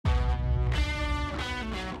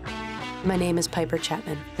My name is Piper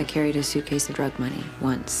Chapman. I carried a suitcase of drug money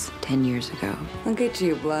once, 10 years ago. Look at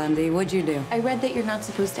you, Blondie. What'd you do? I read that you're not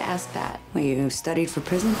supposed to ask that. Well, you studied for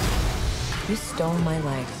prison? You stole my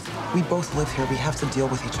life. We both live here. We have to deal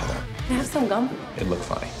with each other. Can I have some gum? It looked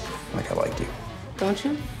funny. Like I liked you. Don't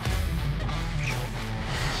you?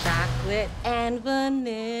 Chocolate and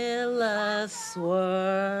vanilla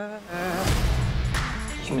swirl.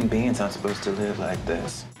 Human beings aren't supposed to live like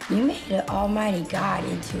this. You made an almighty God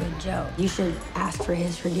into a joke. You should ask for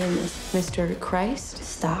his forgiveness. Mr. Christ?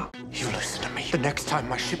 Stop. You listen to me. The next time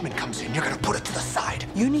my shipment comes in, you're gonna put it to the side.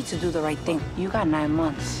 You need to do the right thing. You got 9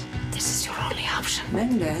 months. This is your only option.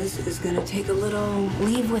 Mendez is gonna take a little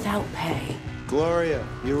leave without pay. Gloria,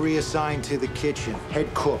 you're reassigned to the kitchen.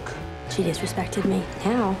 Head cook. She disrespected me.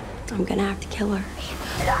 Now, I'm gonna have to kill her.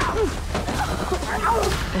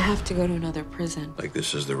 I have to go to another prison. Like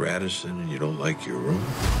this is the Radisson and you don't like your room?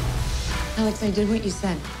 Alex, I did what you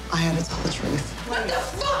said. I had to tell the truth. What the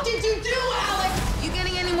fuck did you do, Alex? You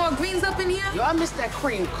getting any more greens up in here? Yo, I miss that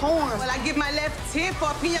cream corn. Well, I give my left tip for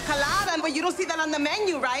a pina colada, but you don't see that on the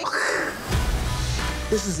menu, right?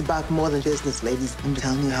 This is about more than business, ladies. I'm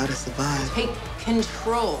telling you how to survive. Take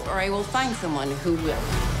control, or I will find someone who will.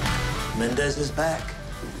 Mendez is back.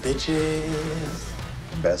 Bitches.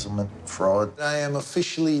 Embezzlement, fraud. I am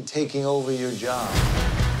officially taking over your job.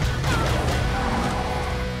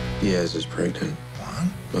 Diaz is pregnant. What?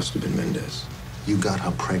 Must have been Mendez. You got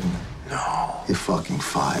her pregnant. No. You're fucking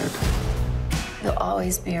fired. You'll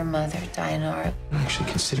always be your mother, Dianara. I'm actually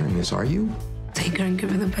considering this, are you? Take her and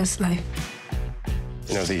give her the best life.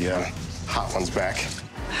 You know, the hot one's back.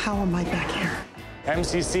 How am I back here?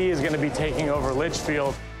 MCC is going to be taking over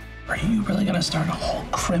Litchfield. Are you really gonna start a whole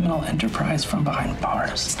criminal enterprise from behind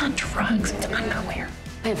bars? It's not drugs, it's underwear.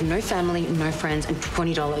 I have no family, no friends, and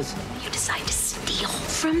 $20. You decide to steal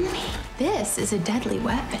from me. This is a deadly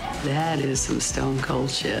weapon. That is some stone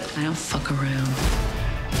cold shit. I don't fuck around.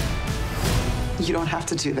 You don't have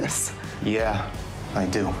to do this. Yeah, I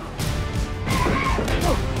do.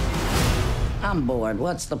 I'm bored.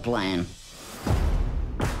 What's the plan?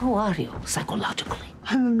 Who are you, psychologically?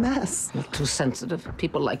 I'm a mess. You're too sensitive.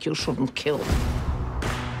 People like you shouldn't kill.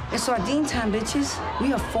 It's sardine time, bitches.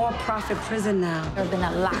 We a for-profit prison now. There have been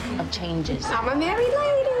a lot of changes. I'm a married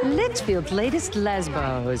lady. Litchfield's latest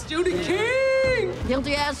lesbos. Judy King!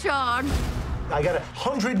 Guilty as charged. I got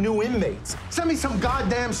 100 new inmates. Send me some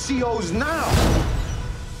goddamn COs now.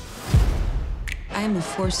 I am a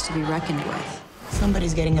force to be reckoned with.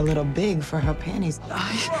 Somebody's getting a little big for her panties.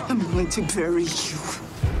 I am going to bury you.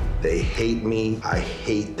 They hate me, I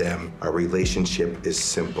hate them. Our relationship is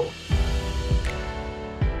simple.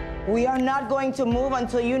 We are not going to move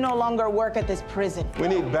until you no longer work at this prison. We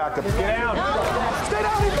need backup. Get down! Stay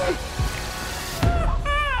down, inmate!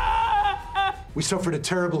 We suffered a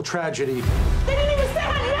terrible tragedy. They didn't even say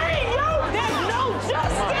her name, yo! There's no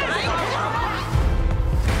justice!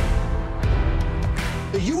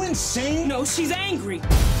 Are you insane? No, she's angry.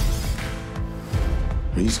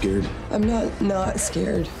 Are you scared? I'm not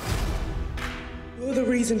scared. You're the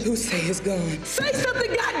reason Hussein is gone. Say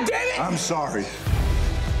something, goddammit! I'm sorry.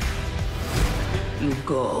 You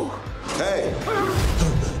go. Hey!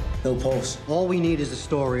 No pulse. All we need is a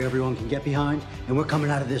story everyone can get behind, and we're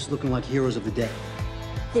coming out of this looking like heroes of the day.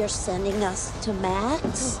 They're sending us to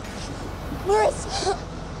Max. Marissa,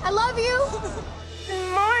 I love you.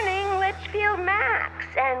 Good morning, Litchfield Max,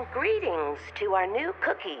 and greetings to our new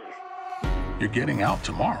cookies. You're getting out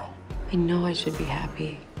tomorrow. I know I should be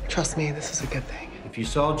happy. Trust me, this is a good thing. If you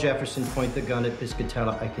saw Jefferson point the gun at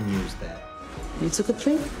Piscatella, I can use that. It's a good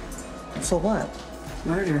thing? For what?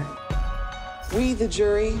 Murder. We, the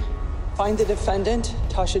jury, find the defendant,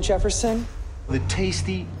 Tasha Jefferson. The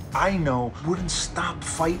tasty, I know, wouldn't stop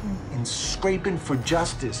fighting and scraping for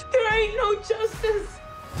justice. There ain't no justice.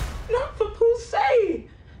 Not for Hussein.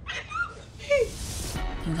 Not for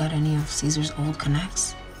me. You got any of Caesar's old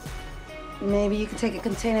connects? Maybe you could take a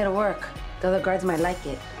container to work. The other guards might like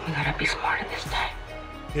it. You gotta be smarter this time.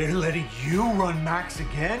 They're letting you run Max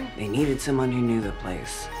again? They needed someone who knew the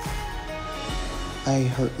place. I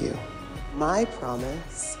hurt you. My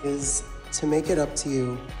promise is to make it up to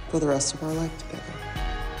you for the rest of our life together.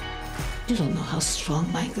 You don't know how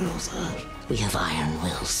strong my girls are. We have iron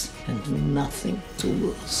wills and nothing to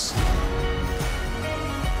lose.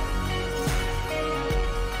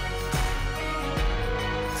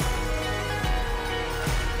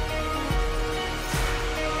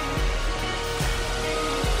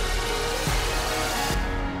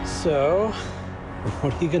 So,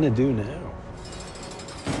 what are you gonna do now?